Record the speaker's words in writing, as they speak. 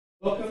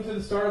Welcome to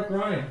the Startup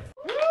Grind.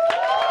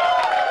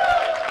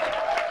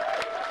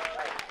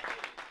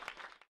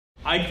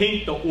 I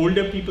think the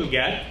older people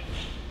get,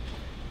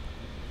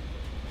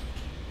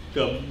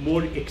 the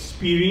more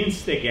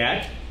experience they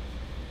get,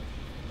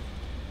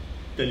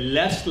 the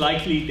less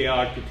likely they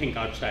are to think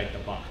outside the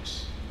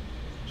box.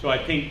 So I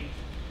think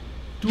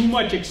too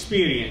much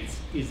experience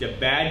is a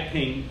bad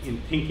thing in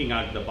thinking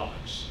out of the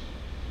box.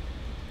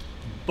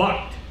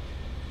 But,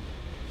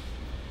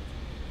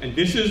 and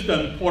this is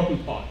the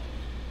important part,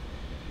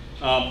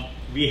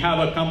 we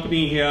have a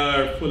company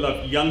here full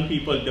of young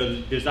people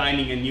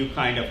designing a new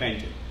kind of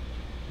engine.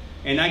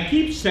 And I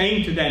keep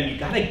saying to them, you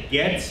gotta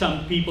get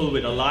some people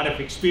with a lot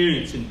of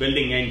experience in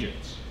building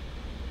engines.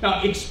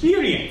 Now,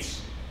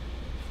 experience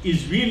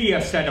is really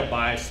a set of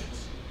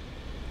biases.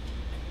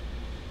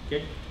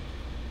 Okay?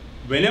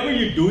 Whenever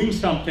you're doing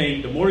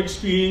something, the more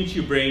experience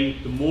you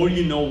bring, the more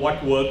you know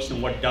what works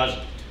and what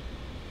doesn't.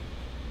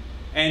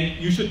 And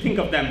you should think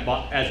of them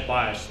as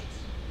biases.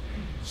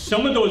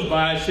 Some of those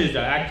biases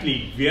are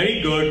actually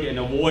very good and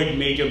avoid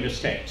major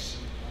mistakes.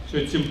 So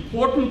it's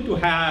important to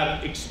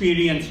have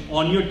experience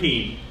on your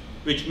team,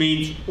 which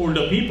means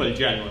older people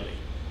generally.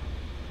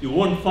 You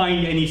won't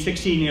find any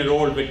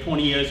 16-year-old with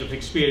 20 years of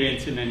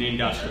experience in an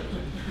industry.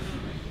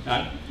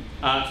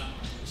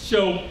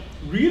 So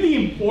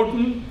really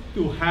important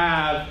to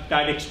have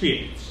that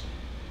experience.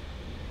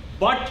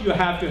 But you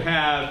have to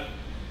have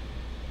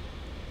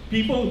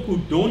people who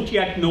don't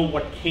yet know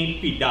what can't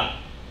be done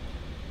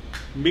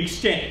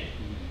mixed in.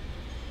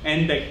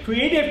 And the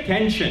creative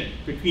tension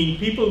between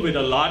people with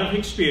a lot of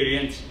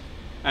experience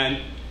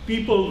and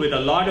people with a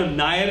lot of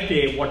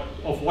naivete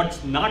of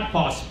what's not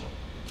possible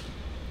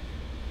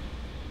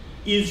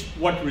is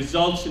what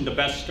results in the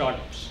best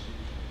startups.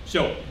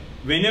 So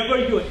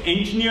whenever you're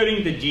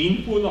engineering the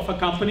gene pool of a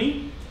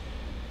company,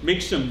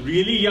 mix some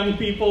really young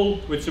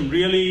people with some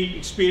really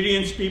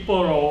experienced people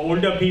or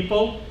older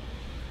people.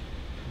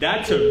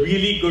 That's a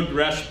really good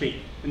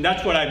recipe. And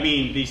that's what I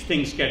mean, these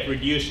things get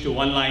reduced to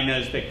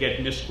one-liners that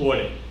get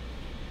misquoted.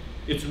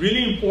 It's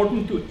really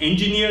important to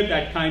engineer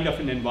that kind of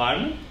an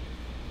environment,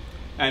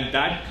 and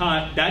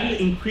that'll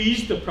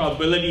increase the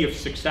probability of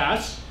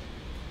success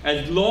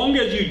as long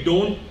as you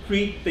don't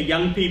treat the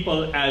young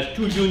people as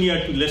too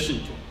junior to listen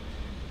to.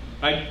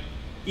 Right?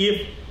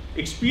 If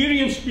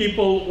experienced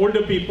people,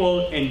 older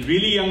people, and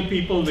really young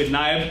people with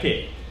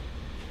naivete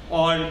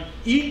are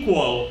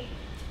equal,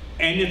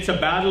 and it's a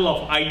battle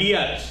of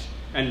ideas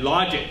and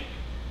logic,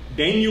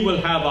 then you will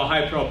have a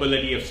high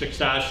probability of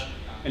success.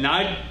 And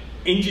I'd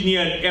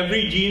engineer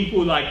every gene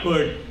pool I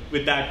could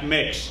with that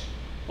mix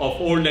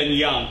of old and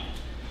young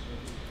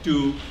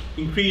to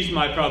increase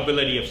my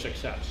probability of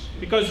success.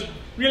 Because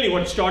really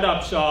what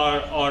startups are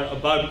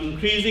about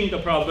increasing the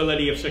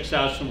probability of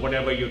success in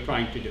whatever you're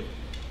trying to do.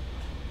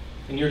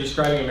 And you're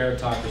describing a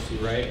meritocracy,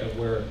 right? Of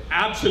where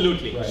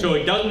Absolutely. Right. So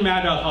it doesn't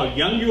matter how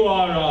young you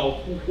are,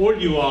 how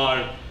old you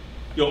are,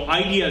 your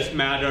ideas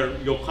matter,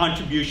 your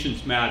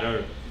contributions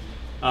matter,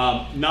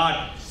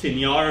 not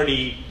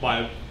seniority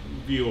by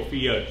view of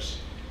years.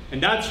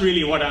 And that's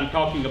really what I'm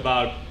talking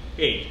about,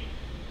 age.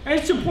 And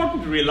it's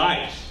important to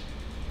realize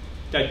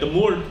that the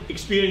more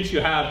experience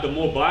you have, the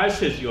more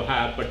biases you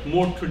have, but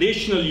more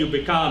traditional you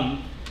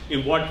become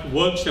in what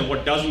works and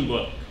what doesn't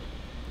work.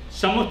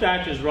 Some of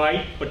that is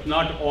right, but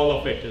not all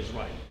of it is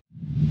right.